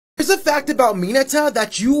Here's a fact about Mineta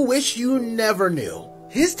that you wish you never knew.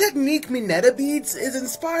 His technique, Mineta beads, is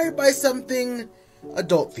inspired by something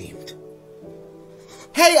adult-themed.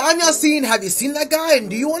 Hey, I'm Yasin. Have you seen that guy?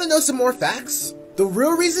 And do you want to know some more facts? The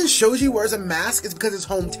real reason Shoji wears a mask is because his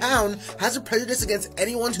hometown has a prejudice against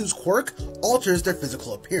anyone whose quirk alters their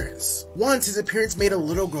physical appearance. Once, his appearance made a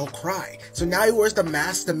little girl cry, so now he wears the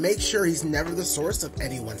mask to make sure he's never the source of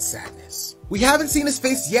anyone's sadness. We haven't seen his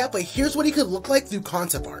face yet, but here's what he could look like through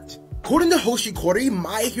concept art. According to Hoshikori,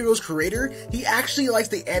 My Hero's creator, he actually likes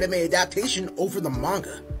the anime adaptation over the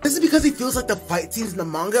manga. This is because he feels like the fight scenes in the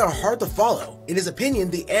manga are hard to follow. In his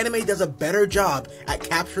opinion, the anime does a better job at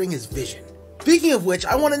capturing his vision. Speaking of which,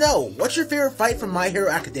 I want to know, what's your favorite fight from My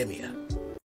Hero Academia?